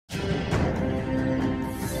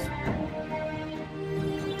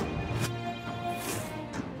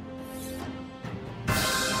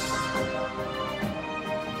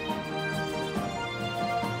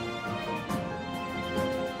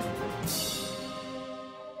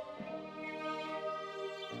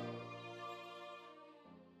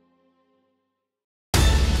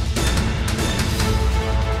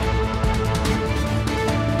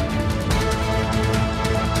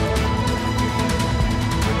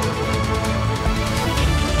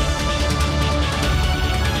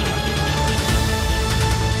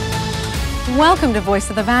Welcome to Voice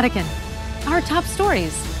of the Vatican. Our top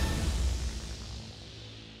stories.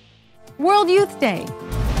 World Youth Day.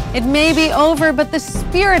 It may be over, but the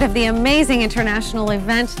spirit of the amazing international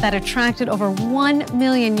event that attracted over 1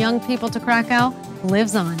 million young people to Krakow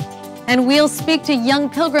lives on. And we'll speak to young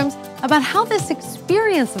pilgrims about how this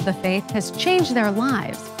experience of the faith has changed their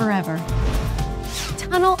lives forever.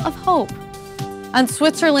 Tunnel of Hope. On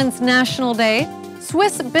Switzerland's National Day,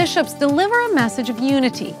 Swiss bishops deliver a message of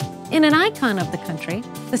unity in an icon of the country,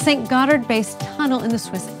 the St. Gotthard Base Tunnel in the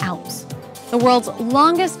Swiss Alps, the world's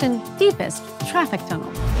longest and deepest traffic tunnel.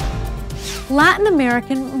 Latin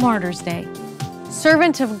American Martyrs Day.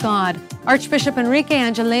 Servant of God, Archbishop Enrique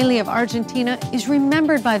Angelelli of Argentina is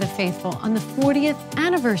remembered by the faithful on the 40th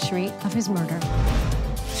anniversary of his murder.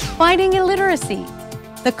 Fighting illiteracy.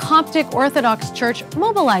 The Coptic Orthodox Church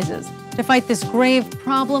mobilizes to fight this grave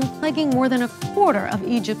problem plaguing more than a quarter of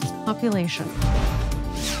Egypt's population.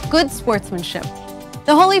 Good sportsmanship.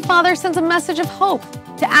 The Holy Father sends a message of hope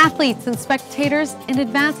to athletes and spectators in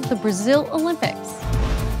advance of the Brazil Olympics.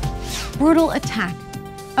 Brutal attack.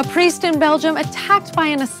 A priest in Belgium attacked by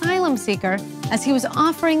an asylum seeker as he was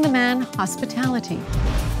offering the man hospitality.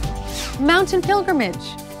 Mountain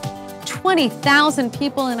pilgrimage. 20,000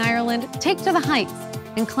 people in Ireland take to the heights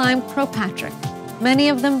and climb Croagh Patrick, many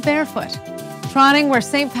of them barefoot, trotting where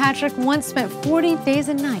St. Patrick once spent 40 days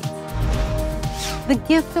and nights. The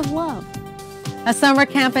Gift of Love. A summer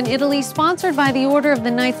camp in Italy sponsored by the Order of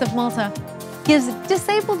the Knights of Malta gives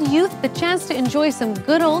disabled youth the chance to enjoy some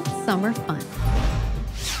good old summer fun.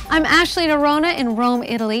 I'm Ashley Nerona in Rome,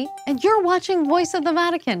 Italy, and you're watching Voice of the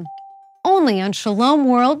Vatican, only on Shalom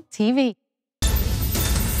World TV.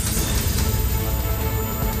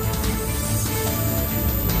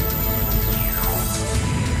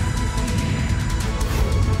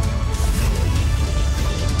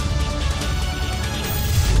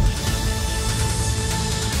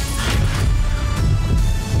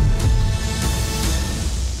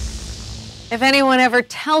 If anyone ever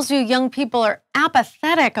tells you young people are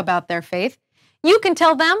apathetic about their faith, you can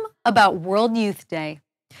tell them about World Youth Day,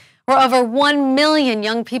 where over 1 million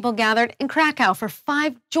young people gathered in Krakow for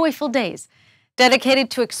 5 joyful days,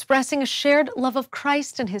 dedicated to expressing a shared love of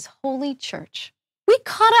Christ and His holy church. We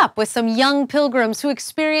caught up with some young pilgrims who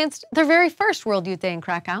experienced their very first World Youth Day in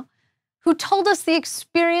Krakow, who told us the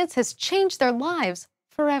experience has changed their lives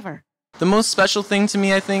forever. The most special thing to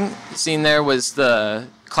me, I think, seeing there was the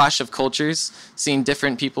clash of cultures, seeing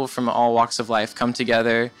different people from all walks of life come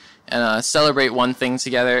together and celebrate one thing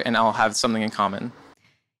together and all have something in common.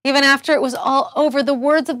 Even after it was all over, the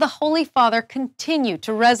words of the Holy Father continue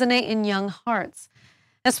to resonate in young hearts,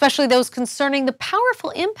 especially those concerning the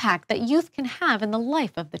powerful impact that youth can have in the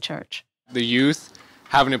life of the church. The youth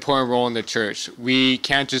have an important role in the church. We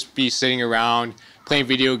can't just be sitting around playing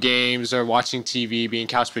video games or watching TV, being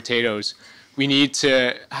couch potatoes. We need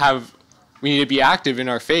to be active in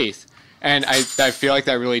our faith. And I feel like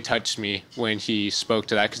that really touched me when he spoke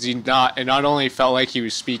to that, because it not only felt like he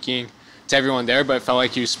was speaking to everyone there, but it felt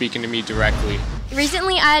like he was speaking to me directly.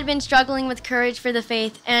 Recently, I had been struggling with courage for the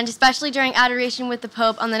faith, and especially during adoration with the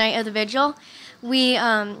Pope on the night of the vigil,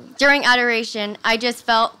 during adoration, I just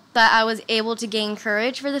felt that I was able to gain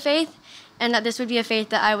courage for the faith, and that this would be a faith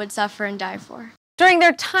that I would suffer and die for. During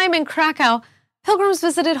their time in Krakow, pilgrims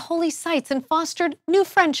visited holy sites and fostered new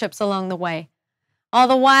friendships along the way, all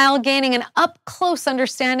the while gaining an up-close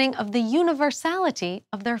understanding of the universality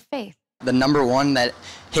of their faith. The number one that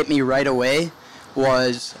hit me right away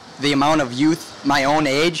was the amount of youth my own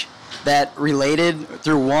age that related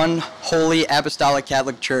through one holy apostolic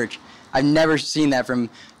Catholic church. I've never seen that from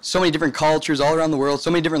so many different cultures all around the world,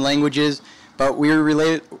 so many different languages, but we were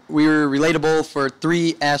relatable for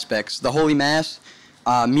 3 aspects: the Holy Mass,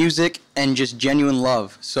 music, and just genuine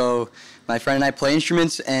love. So my friend and I play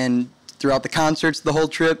instruments, and throughout the concerts the whole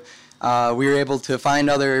trip, we were able to find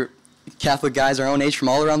other Catholic guys our own age from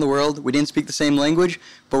all around the world. We didn't speak the same language,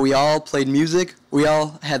 but we all played music. We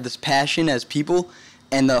all had this passion as people,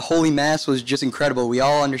 and the Holy Mass was just incredible. We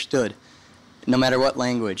all understood, no matter what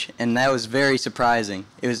language, and that was very surprising.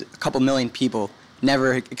 It was a couple million people.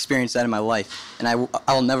 Never experienced that in my life, and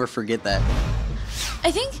I'll never forget that.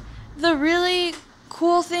 I think the really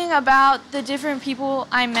cool thing about the different people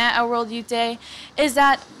I met at World Youth Day is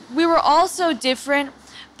that we were all so different,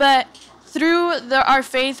 but through our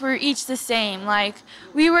faith, we were each the same. Like,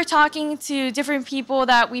 we were talking to different people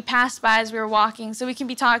that we passed by as we were walking, so we can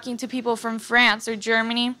be talking to people from France or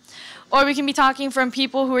Germany, or we can be talking from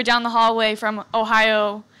people who are down the hallway from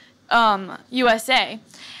Ohio, USA.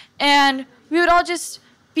 And we would all just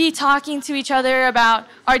be talking to each other about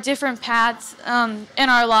our different paths in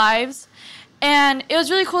our lives. And it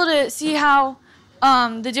was really cool to see how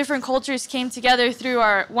the different cultures came together through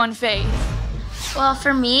our one faith. Well,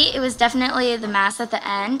 for me, it was definitely the Mass at the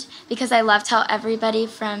end, because I loved how everybody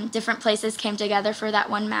from different places came together for that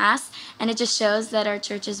one Mass, and it just shows that our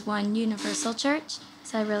church is one universal church,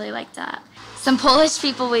 so I really liked that. Some Polish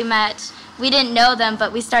people we met, we didn't know them,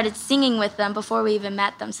 but we started singing with them before we even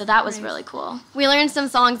met them, so that was really cool. We learned some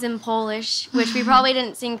songs in Polish, which we probably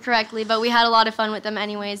didn't sing correctly, but we had a lot of fun with them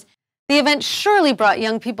anyways. The event surely brought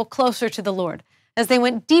young people closer to the Lord as they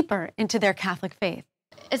went deeper into their Catholic faith.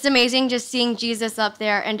 It's amazing just seeing Jesus up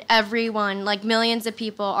there, and everyone, like millions of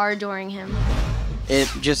people, are adoring him. It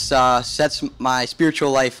just sets my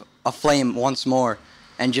spiritual life aflame once more.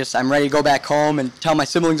 And just I'm ready to go back home and tell my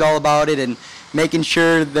siblings all about it, and making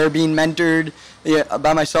sure they're being mentored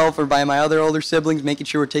by myself or by my other older siblings, making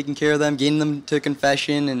sure we're taking care of them, getting them to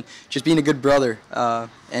confession, and just being a good brother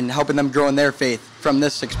and helping them grow in their faith from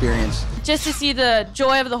this experience. Just to see the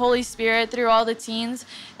joy of the Holy Spirit through all the teens,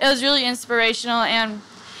 it was really inspirational, and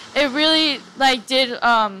it really did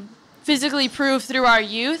physically prove through our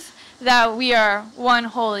youth that we are one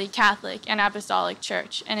holy Catholic and Apostolic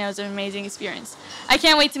Church, and it was an amazing experience. I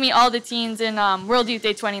can't wait to meet all the teens in World Youth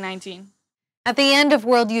Day 2019. At the end of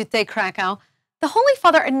World Youth Day Krakow, the Holy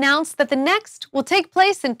Father announced that the next will take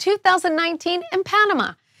place in 2019 in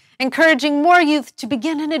Panama, encouraging more youth to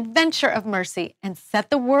begin an adventure of mercy and set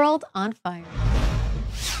the world on fire.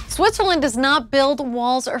 Switzerland does not build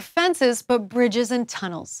walls or fences, but bridges and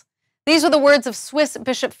tunnels. These were the words of Swiss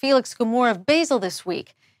Bishop Felix Gmür of Basel this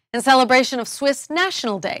week in celebration of Swiss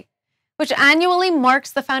National Day, which annually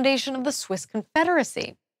marks the foundation of the Swiss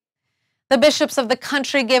Confederacy. The bishops of the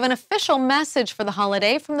country gave an official message for the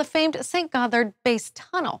holiday from the famed St. Gotthard Base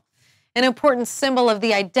Tunnel, an important symbol of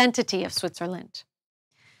the identity of Switzerland.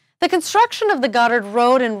 The construction of the Gotthard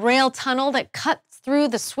Road and Rail Tunnel that cuts through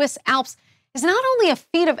the Swiss Alps is not only a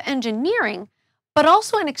feat of engineering, but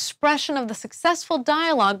also an expression of the successful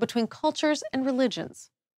dialogue between cultures and religions.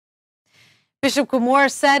 Bishop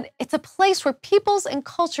Gmür said it's a place where peoples and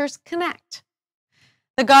cultures connect.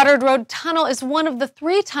 The Gotthard Road Tunnel is one of the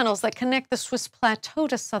 3 tunnels that connect the Swiss plateau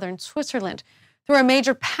to southern Switzerland through a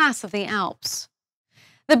major pass of the Alps.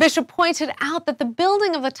 The bishop pointed out that the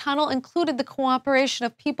building of the tunnel included the cooperation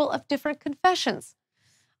of people of different confessions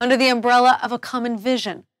under the umbrella of a common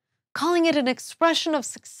vision, calling it an expression of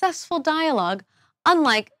successful dialogue,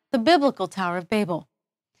 unlike the biblical Tower of Babel.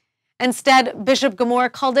 Instead, Bishop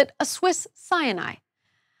Gmür called it a Swiss Sinai,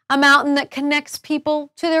 a mountain that connects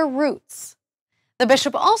people to their roots. The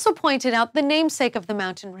bishop also pointed out the namesake of the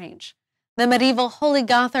mountain range, the medieval Holy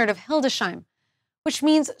Gotthard of Hildesheim, which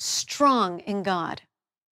means strong in God.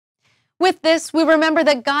 With this, we remember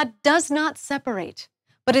that God does not separate,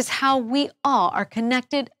 but is how we all are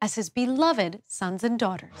connected as his beloved sons and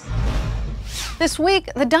daughters. This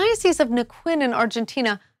week, the Diocese of Neuquén in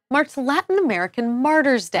Argentina marked Latin American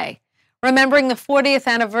Martyrs Day, remembering the 40th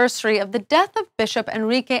anniversary of the death of Bishop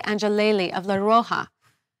Enrique Angelelli of La Rioja.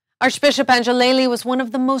 Archbishop Angelelli was one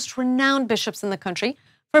of the most renowned bishops in the country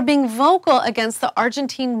for being vocal against the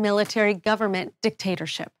Argentine military government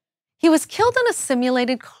dictatorship. He was killed in a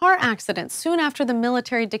simulated car accident soon after the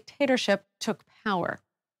military dictatorship took power.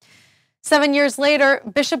 7 years later,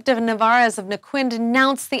 Bishop de Navarez of Neuquén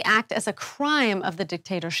denounced the act as a crime of the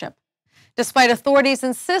dictatorship, despite authorities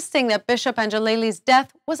insisting that Bishop Angelelli's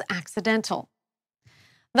death was accidental.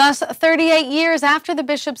 Thus, 38 years after the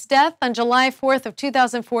bishop's death on July 4th of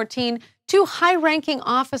 2014, 2 high-ranking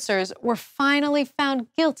officers were finally found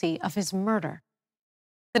guilty of his murder.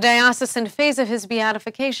 The diocesan phase of his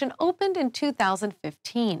beatification opened in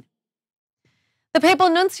 2015. The papal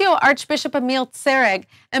nuncio, Archbishop Emil Tsereg,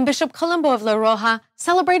 and Bishop Colombo of La Rioja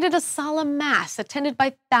celebrated a solemn mass attended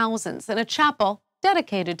by thousands in a chapel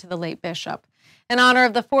dedicated to the late bishop, in honor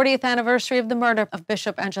of the 40th anniversary of the murder of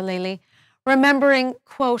Bishop Angelelli, remembering,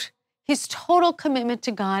 quote, his total commitment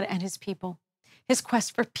to God and his people, his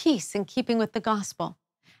quest for peace in keeping with the gospel,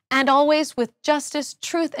 and always with justice,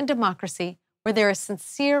 truth, and democracy, where there is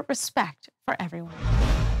sincere respect for everyone.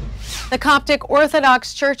 The Coptic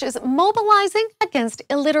Orthodox Church is mobilizing against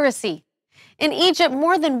illiteracy. In Egypt,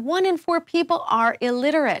 more than 1 in 4 people are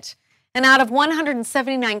illiterate. And out of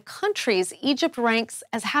 179 countries, Egypt ranks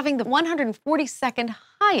as having the 142nd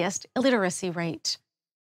highest illiteracy rate.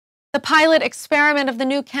 The pilot experiment of the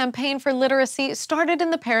new campaign for literacy started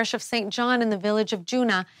in the parish of St. John in the village of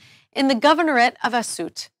Juna in the governorate of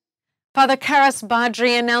Asut. Father Karas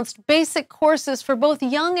Badri announced basic courses for both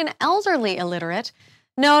young and elderly illiterate,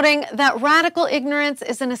 noting that radical ignorance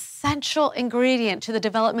is an essential ingredient to the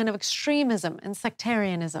development of extremism and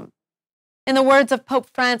sectarianism. In the words of Pope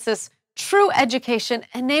Francis, True education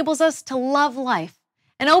enables us to love life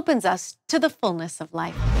and opens us to the fullness of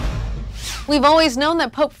life. We've always known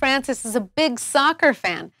that Pope Francis is a big soccer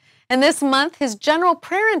fan, and this month his general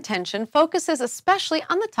prayer intention focuses especially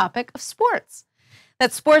on the topic of sports.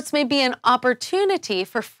 That sports may be an opportunity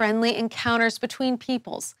for friendly encounters between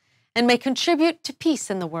peoples and may contribute to peace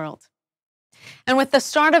in the world. And with the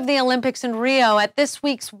start of the Olympics in Rio at this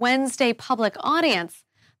week's Wednesday public audience,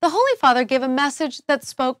 the Holy Father gave a message that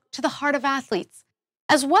spoke to the heart of athletes,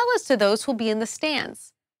 as well as to those who'll be in the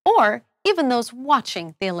stands, or even those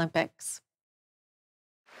watching the Olympics.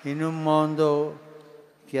 In a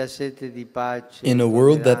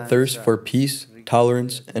world that thirsts for peace,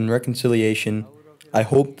 tolerance, and reconciliation, I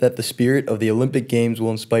hope that the spirit of the Olympic Games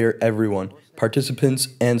will inspire everyone, participants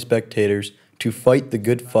and spectators, to fight the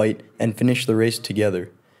good fight and finish the race together,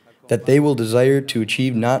 that they will desire to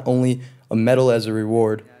achieve not only a medal as a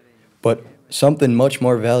reward, but something much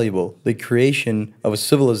more valuable, the creation of a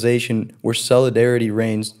civilization where solidarity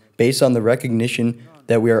reigns based on the recognition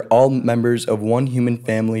that we are all members of one human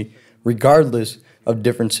family, regardless of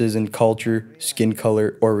differences in culture, skin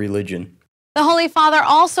color, or religion. The Holy Father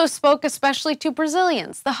also spoke especially to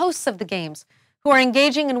Brazilians, the hosts of the Games, who are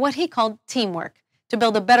engaging in what he called teamwork to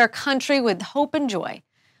build a better country with hope and joy,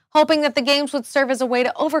 hoping that the Games would serve as a way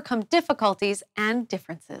to overcome difficulties and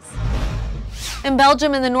differences. In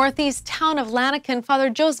Belgium, in the northeast town of Lanaken, Father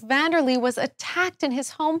Joost Vanderlee was attacked in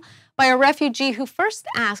his home by a refugee who first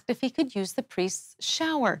asked if he could use the priest's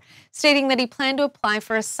shower, stating that he planned to apply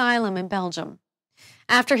for asylum in Belgium.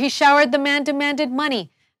 After he showered, the man demanded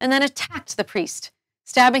money and then attacked the priest,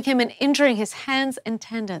 stabbing him and injuring his hands and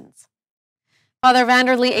tendons. Father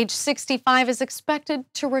Vanderlee, age 65, is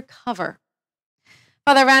expected to recover.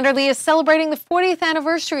 Father Vanderlee is celebrating the 40th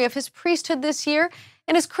anniversary of his priesthood this year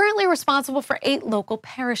and is currently responsible for 8 local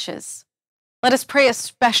parishes. Let us pray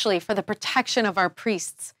especially for the protection of our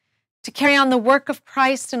priests, to carry on the work of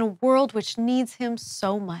Christ in a world which needs him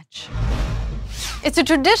so much. It's a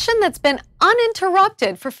tradition that's been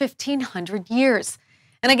uninterrupted for 1,500 years.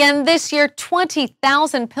 And again, this year,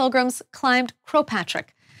 20,000 pilgrims climbed Krakow,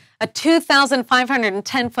 a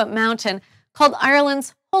 2,510-foot mountain called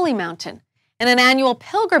Ireland's Holy Mountain, in an annual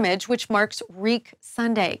pilgrimage which marks Reek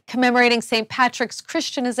Sunday, commemorating St. Patrick's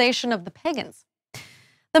Christianization of the pagans.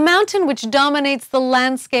 The mountain, which dominates the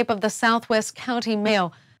landscape of the southwest county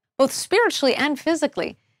Mayo, both spiritually and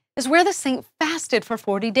physically, is where the saint fasted for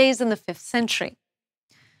 40 days in the 5th century.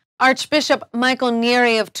 Archbishop Michael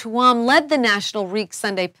Neri of Tuam led the national Reek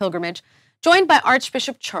Sunday pilgrimage, joined by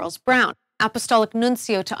Archbishop Charles Brown, Apostolic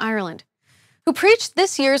Nuncio to Ireland, who preached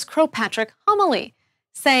this year's Krakow homily,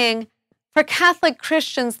 saying, "For Catholic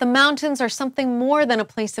Christians, the mountains are something more than a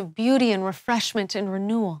place of beauty and refreshment and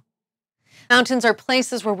renewal. Mountains are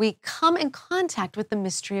places where we come in contact with the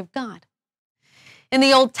mystery of God. In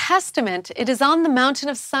the Old Testament, it is on the mountain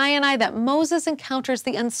of Sinai that Moses encounters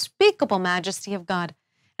the unspeakable majesty of God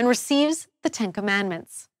and receives the 10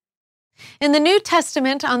 Commandments. In the New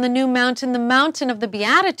Testament, on the new mountain, the mountain of the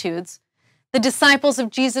Beatitudes, the disciples of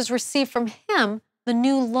Jesus receive from him the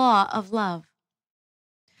new law of love.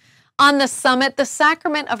 On the summit, the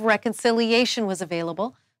sacrament of reconciliation was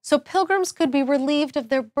available, so pilgrims could be relieved of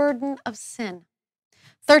their burden of sin.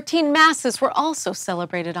 13 masses were also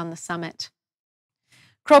celebrated on the summit.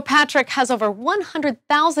 Krakow has over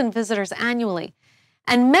 100,000 visitors annually,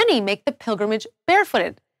 and many make the pilgrimage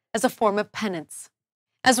barefooted as a form of penance.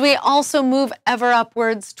 As we also move ever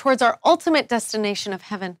upwards towards our ultimate destination of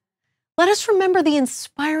heaven, let us remember the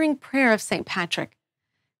inspiring prayer of St. Patrick.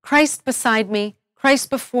 Christ beside me,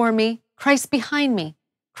 Christ before me, Christ behind me,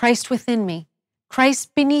 Christ within me,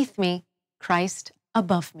 Christ beneath me, Christ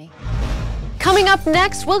above me. Coming up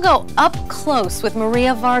next, we'll go up close with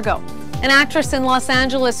Maria Vargo, an actress in Los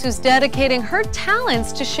Angeles who's dedicating her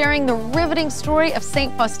talents to sharing the riveting story of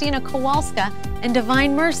St. Faustina Kowalska and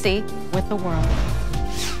Divine Mercy with the world.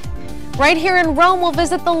 Right here in Rome, we'll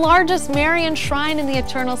visit the largest Marian shrine in the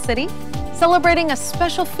Eternal City, celebrating a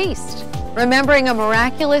special feast, remembering a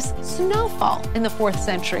miraculous snowfall in the 4th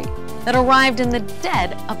century that arrived in the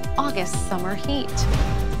dead of August summer heat.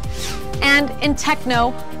 And in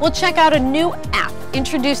Techno, we'll check out a new app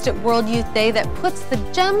introduced at World Youth Day that puts the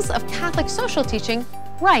gems of Catholic social teaching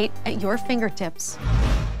right at your fingertips.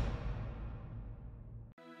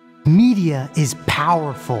 Media is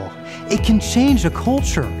powerful. It can change a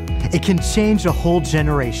culture. It can change a whole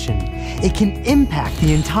generation. It can impact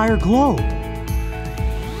the entire globe.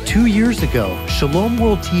 2 years ago, Shalom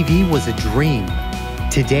World TV was a dream.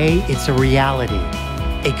 Today, it's a reality.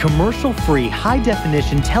 A commercial-free,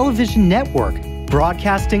 high-definition television network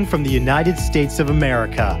broadcasting from the United States of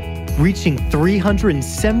America, reaching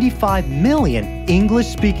 375 million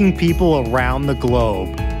English-speaking people around the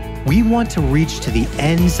globe. We want to reach to the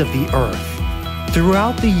ends of the earth.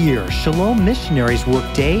 Throughout the year, Shalom missionaries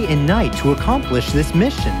work day and night to accomplish this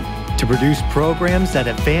mission, to produce programs that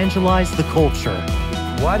evangelize the culture.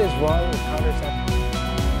 What is wrong with contraception?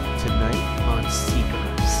 Tonight on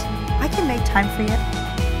Seekers. I can make time for you.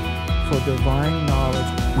 For divine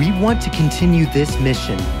knowledge. We want to continue this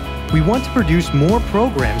mission. We want to produce more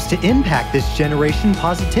programs to impact this generation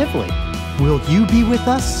positively. Will you be with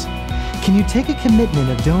us? Can you take a commitment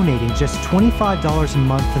of donating just $25 a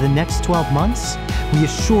month for the next 12 months? We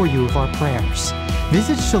assure you of our prayers.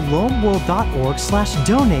 Visit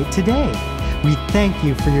shalomworld.org/donate today. We thank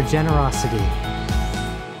you for your generosity.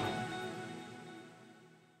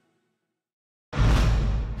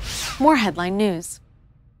 More headline news.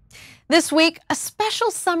 This week, a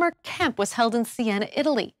special summer camp was held in Siena,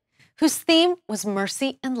 Italy, whose theme was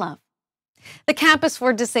mercy and love. The camp is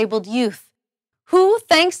for disabled youth, who,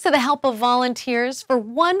 thanks to the help of volunteers, for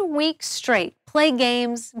 1 week straight, play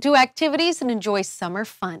games, do activities, and enjoy summer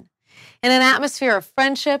fun in an atmosphere of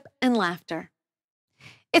friendship and laughter.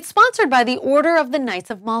 It's sponsored by the Order of the Knights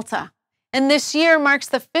of Malta, and this year marks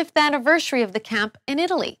the 5th anniversary of the camp in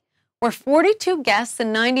Italy, where 42 guests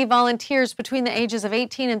and 90 volunteers between the ages of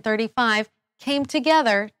 18 and 35 came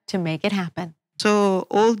together to make it happen. So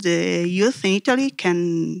all the youth in Italy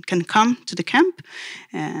can come to the camp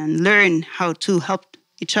and learn how to help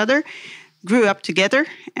each other, grew up together,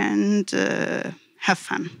 and have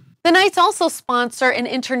fun. The Knights also sponsor an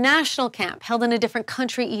international camp held in a different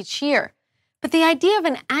country each year. But the idea of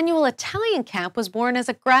an annual Italian camp was born as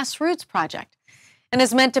a grassroots project and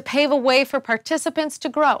is meant to pave a way for participants to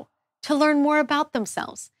grow, to learn more about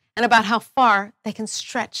themselves and about how far they can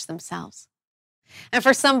stretch themselves. And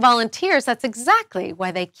for some volunteers, that's exactly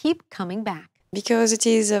why they keep coming back. Because it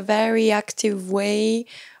is a very active way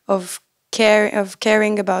of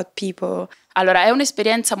caring about people. Allora, è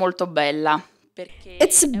un'esperienza molto bella.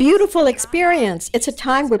 It's a beautiful experience. It's a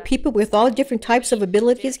time where people with all different types of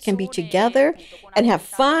abilities can be together and have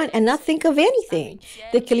fun and not think of anything.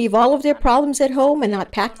 They can leave all of their problems at home and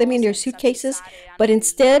not pack them in their suitcases, but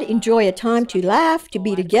instead enjoy a time to laugh, to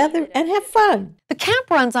be together, and have fun. The camp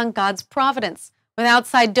runs on God's providence, with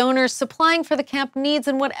outside donors supplying for the camp needs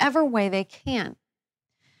in whatever way they can.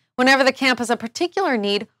 Whenever the camp has a particular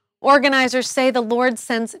need, organizers say the Lord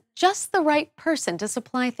sends just the right person to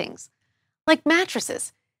supply things, like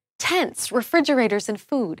mattresses, tents, refrigerators, and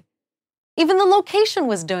food. Even the location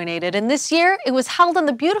was donated, and this year it was held on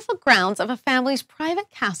the beautiful grounds of a family's private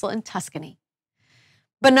castle in Tuscany.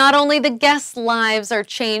 But not only the guests' lives are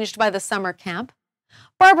changed by the summer camp.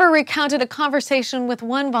 Barbara recounted a conversation with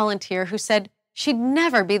one volunteer who said she'd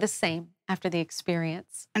never be the same after the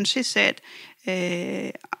experience. And she said,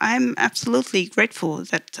 I'm absolutely grateful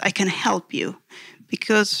that I can help you,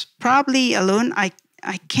 because probably alone I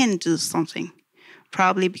can't do something.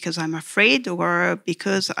 Probably because I'm afraid or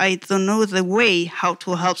because I don't know the way how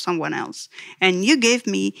to help someone else. And you gave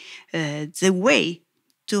me the way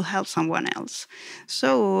to help someone else.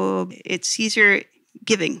 So it's easier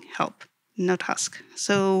giving help, not ask.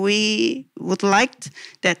 So we would like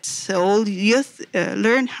that all youth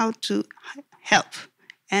learn how to help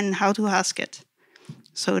and how to ask it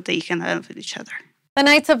so they can help each other. The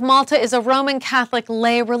Knights of Malta is a Roman Catholic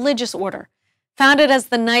lay religious order, founded as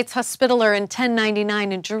the Knights Hospitaller in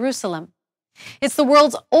 1099 in Jerusalem. It's the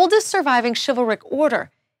world's oldest surviving chivalric order,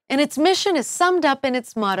 and its mission is summed up in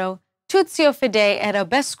its motto, Tutio Fidei et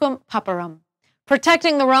Obisquum Pauperum,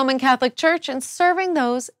 protecting the Roman Catholic Church and serving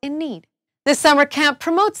those in need. This summer camp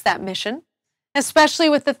promotes that mission, especially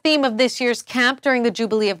with the theme of this year's camp during the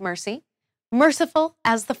Jubilee of Mercy, Merciful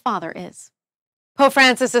as the Father is. Pope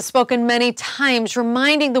Francis has spoken many times,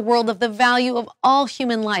 reminding the world of the value of all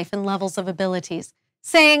human life and levels of abilities,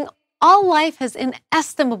 saying all life has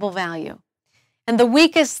inestimable value, and the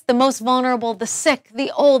weakest, the most vulnerable, the sick,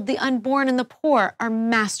 the old, the unborn, and the poor are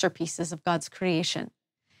masterpieces of God's creation,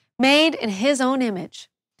 made in His own image,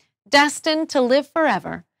 destined to live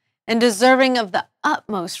forever, and deserving of the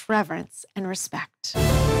utmost reverence and respect.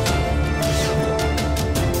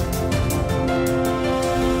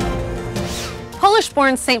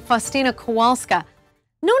 Polish-born Saint Faustina Kowalska,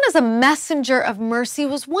 known as a messenger of mercy,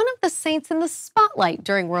 was one of the saints in the spotlight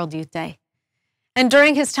during World Youth Day. And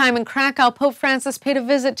during his time in Krakow, Pope Francis paid a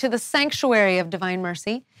visit to the Sanctuary of Divine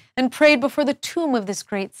Mercy and prayed before the tomb of this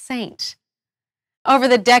great saint. Over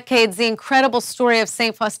the decades, the incredible story of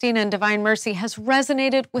Saint Faustina and Divine Mercy has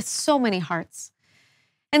resonated with so many hearts.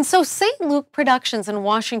 And so St. Luke Productions in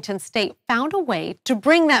Washington State found a way to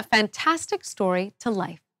bring that fantastic story to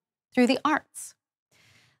life through the arts.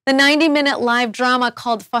 The 90-minute live drama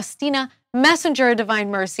called Faustina, Messenger of Divine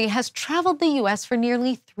Mercy has traveled the U.S. for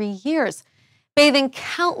nearly 3 years, bathing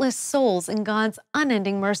countless souls in God's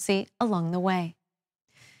unending mercy along the way.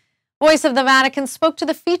 Voice of the Vatican spoke to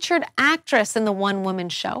the featured actress in the one-woman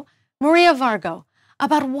show, Maria Vargo,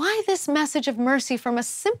 about why this message of mercy from a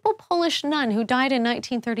simple Polish nun who died in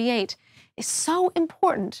 1938 is so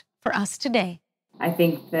important for us today. I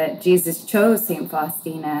think that Jesus chose St.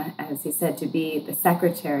 Faustina, as he said, to be the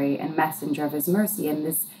secretary and messenger of his mercy. And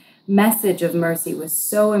this message of mercy was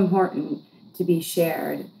so important to be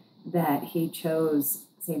shared that he chose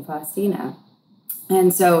St. Faustina.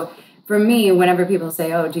 And so for me, whenever people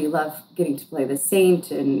say, oh, do you love getting to play the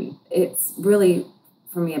saint? And it's really,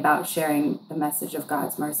 for me, about sharing the message of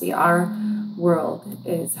God's mercy. Our world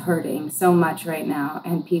is hurting so much right now,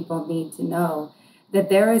 and people need to know that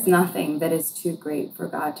there is nothing that is too great for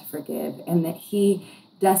God to forgive, and that he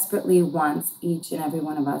desperately wants each and every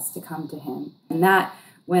one of us to come to him. And that,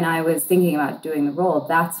 when I was thinking about doing the role,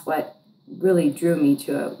 that's what really drew me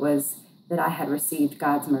to it, was that I had received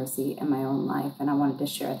God's mercy in my own life, and I wanted to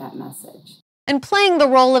share that message. And playing the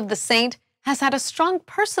role of the saint has had a strong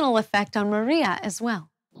personal effect on Maria as well.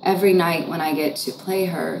 Every night when I get to play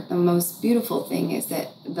her, the most beautiful thing is that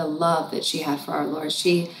the love that she had for our Lord.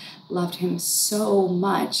 She loved him so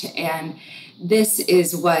much, and this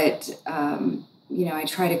is what I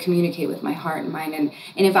try to communicate with my heart and mind. And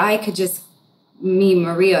if I could just,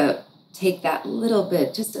 Maria, take that little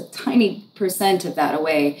bit, just a tiny percent of that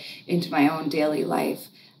away into my own daily life,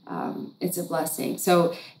 it's a blessing.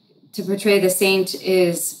 So to portray the saint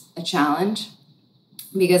is a challenge,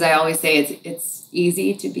 because I always say it's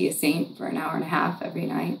easy to be a saint for an hour and a half every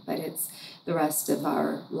night, but it's the rest of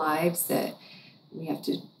our lives that we have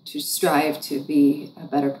to strive to be a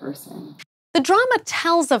better person. The drama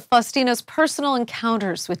tells of Faustina's personal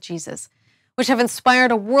encounters with Jesus, which have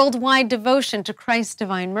inspired a worldwide devotion to Christ's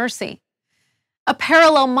divine mercy. A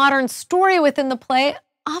parallel modern story within the play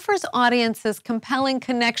offers audiences compelling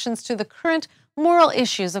connections to the current moral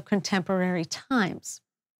issues of contemporary times.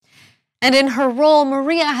 And in her role,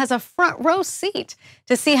 Maria has a front row seat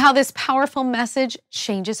to see how this powerful message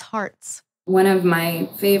changes hearts. One of my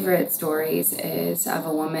favorite stories is of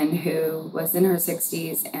a woman who was in her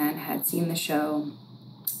 60s and had seen the show.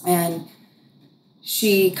 And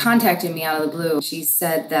she contacted me out of the blue. She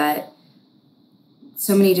said that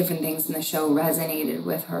so many different things in the show resonated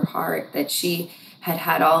with her heart, that she had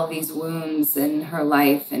had all these wounds in her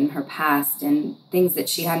life and her past, and things that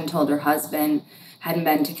she hadn't told her husband, hadn't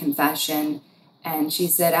been to confession. And she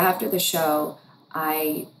said, after the show,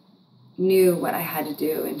 I knew what I had to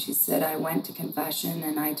do. And she said, I went to confession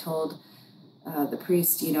and I told the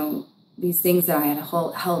priest, these things that I had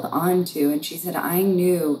held on to. And she said, I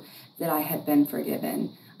knew that I had been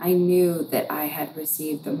forgiven. I knew that I had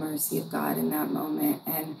received the mercy of God in that moment.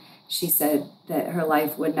 And she said that her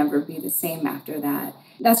life would never be the same after that.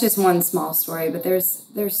 That's just one small story, but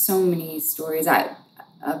there's so many stories. A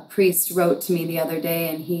priest wrote to me the other day,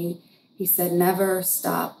 and he said, never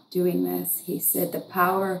stop doing this. He said, the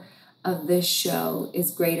power of this show is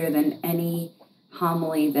greater than any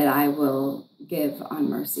homily that I will give on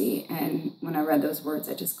mercy. And when I read those words,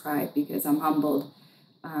 I just cried, because I'm humbled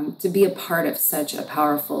to be a part of such a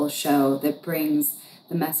powerful show that brings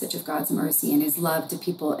the message of God's mercy and his love to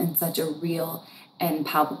people in such a real and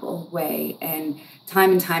palpable way. And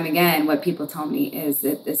time again, what people tell me is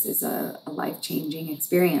that this is a life-changing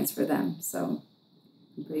experience for them. So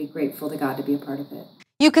I'm pretty grateful to God to be a part of it.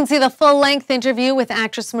 You can see the full-length interview with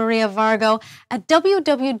actress Maria Vargo at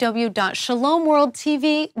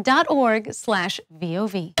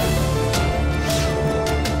www.shalomworldtv.org/VOV.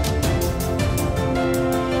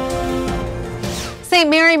 St.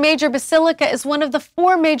 Mary Major Basilica is one of the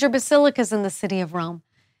 4 major basilicas in the city of Rome.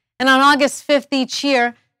 And on August 5th each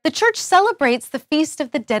year, the church celebrates the feast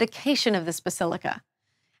of the dedication of this basilica.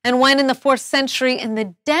 And when in the 4th century, in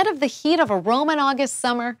the dead of the heat of a Roman August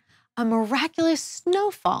summer, a miraculous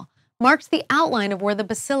snowfall marked the outline of where the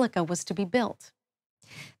basilica was to be built.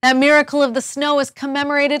 That miracle of the snow is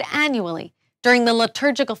commemorated annually during the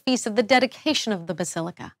liturgical feast of the dedication of the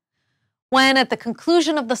basilica, when at the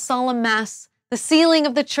conclusion of the solemn Mass, the ceiling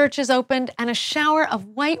of the church is opened and a shower of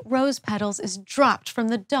white rose petals is dropped from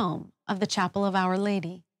the dome of the Chapel of Our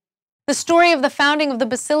Lady. The story of the founding of the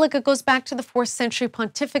basilica goes back to the 4th century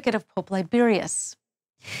pontificate of Pope Liberius.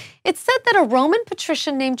 It's said that a Roman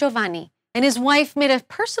patrician named Giovanni and his wife made a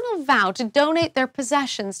personal vow to donate their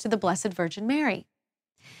possessions to the Blessed Virgin Mary.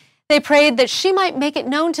 They prayed that she might make it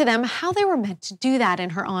known to them how they were meant to do that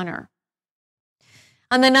in her honor.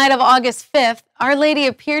 On the night of August 5th, Our Lady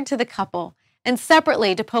appeared to the couple and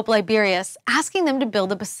separately to Pope Liberius, asking them to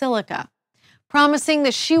build a basilica, promising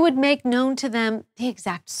that she would make known to them the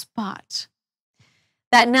exact spot.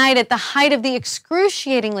 That night, at the height of the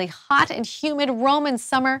excruciatingly hot and humid Roman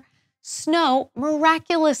summer, snow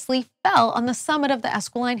miraculously fell on the summit of the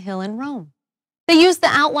Esquiline Hill in Rome. They used the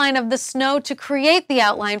outline of the snow to create the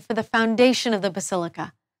outline for the foundation of the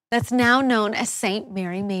basilica that's now known as St.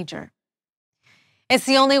 Mary Major. It's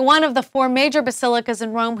the only one of the 4 major basilicas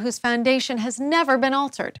in Rome whose foundation has never been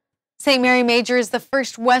altered. St. Mary Major is the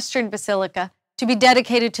first Western basilica to be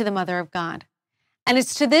dedicated to the Mother of God. And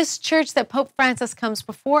it's to this church that Pope Francis comes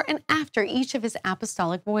before and after each of his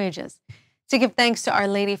apostolic voyages to give thanks to Our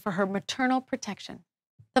Lady for her maternal protection.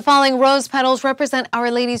 The falling rose petals represent Our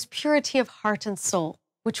Lady's purity of heart and soul,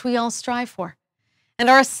 which we all strive for, and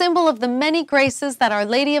are a symbol of the many graces that Our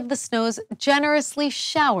Lady of the Snows generously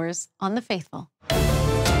showers on the faithful.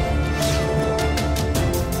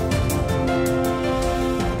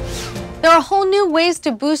 There are whole new ways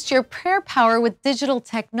to boost your prayer power with digital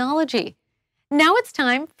technology. Now it's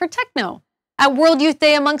time for Techno. At World Youth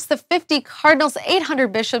Day, amongst the 50 cardinals, 800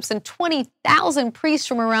 bishops, and 20,000 priests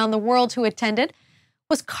from around the world who attended,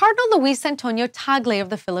 was Cardinal Luis Antonio Tagle of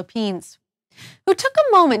the Philippines, who took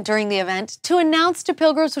a moment during the event to announce to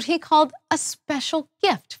pilgrims what he called a special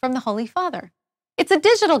gift from the Holy Father. It's a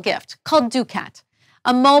digital gift called Ducat,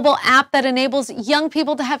 a mobile app that enables young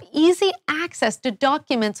people to have easy access to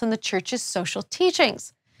documents on the Church's social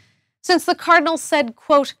teachings. Since the Cardinal said,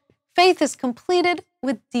 quote, "Faith is completed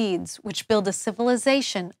with deeds which build a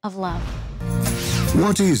civilization of love."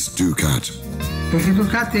 What is Ducat? Perché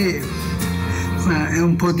Ducat è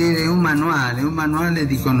un po' dire un manuale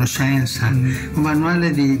di conoscenza, un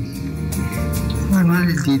manuale di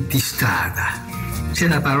strada. C'è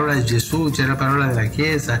la parola di Gesù, c'è la parola della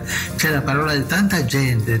Chiesa, c'è la parola di tanta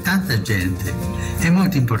gente. È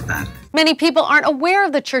molto importante. Many people aren't aware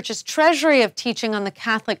of the Church's treasury of teaching on the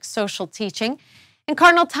Catholic social teaching, and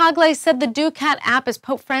Cardinal Tagle said the Ducat app is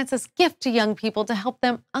Pope Francis' gift to young people to help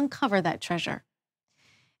them uncover that treasure.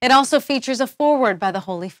 It also features a foreword by the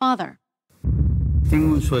Holy Father.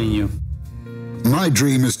 Tengo un sueño. My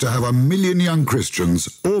dream is to have 1 million young Christians,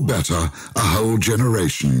 or better, a whole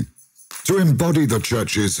generation, to embody the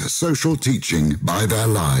Church's social teaching by their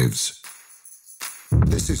lives.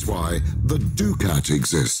 This is why the Ducat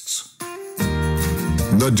exists.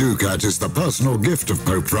 The Ducat is the personal gift of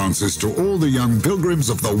Pope Francis to all the young pilgrims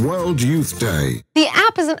of the World Youth Day. The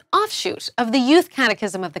app is an offshoot of the Youth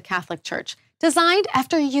Catechism of the Catholic Church, designed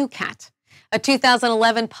after UCAT, a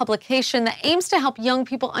 2011 publication that aims to help young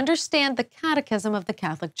people understand the Catechism of the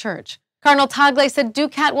Catholic Church. Cardinal Tagle said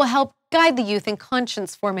Ducat will help guide the youth in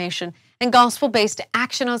conscience formation and gospel-based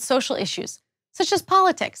action on social issues, such as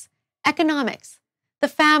politics, economics, the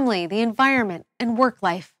family, the environment, and work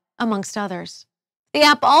life, amongst others. The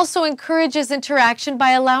app also encourages interaction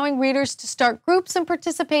by allowing readers to start groups and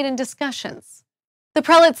participate in discussions. The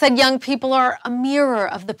prelate said young people are a mirror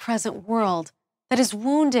of the present world that is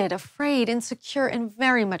wounded, afraid, insecure, and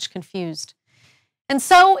very much confused. And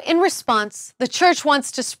so, in response, the Church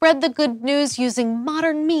wants to spread the good news using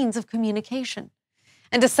modern means of communication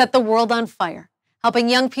and to set the world on fire, helping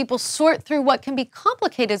young people sort through what can be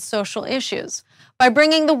complicated social issues by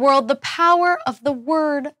bringing the world the power of the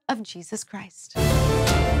Word of Jesus Christ.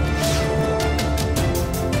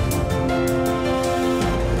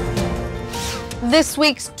 This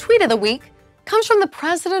week's Tweet of the Week comes from the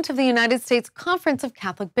President of the United States Conference of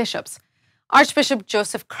Catholic Bishops, Archbishop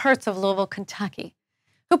Joseph Kurtz of Louisville, Kentucky,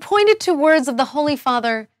 who pointed to words of the Holy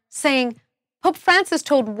Father saying, Pope Francis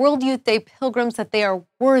told World Youth Day pilgrims that they are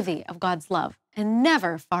worthy of God's love and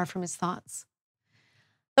never far from his thoughts.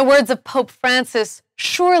 The words of Pope Francis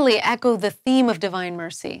surely echo the theme of divine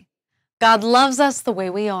mercy. God loves us the way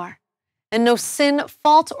we are, and no sin,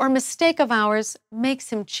 fault, or mistake of ours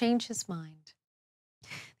makes him change his mind.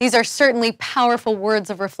 These are certainly powerful words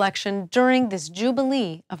of reflection during this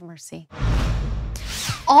Jubilee of Mercy.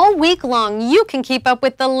 All week long, you can keep up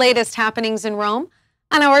with the latest happenings in Rome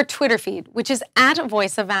on our Twitter feed, which is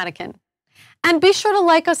 @Voice of Vatican. And be sure to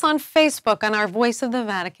like us on Facebook on our Voice of the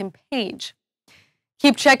Vatican page.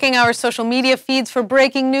 Keep checking our social media feeds for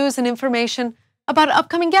breaking news and information about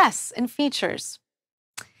upcoming guests and features.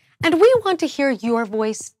 And we want to hear your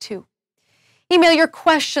voice too. Email your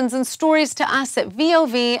questions and stories to us at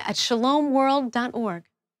vov@shalomworld.org.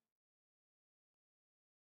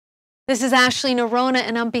 This is Ashley Nerona,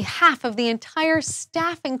 and on behalf of the entire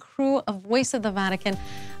staff and crew of Voice of the Vatican,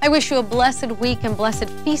 I wish you a blessed week and blessed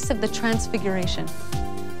Feast of the Transfiguration.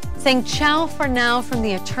 saying ciao for now from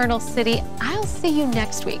the Eternal City. I'll see you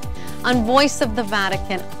next week on Voice of the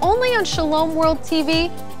Vatican, only on Shalom World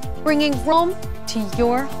TV, bringing Rome to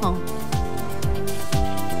your home.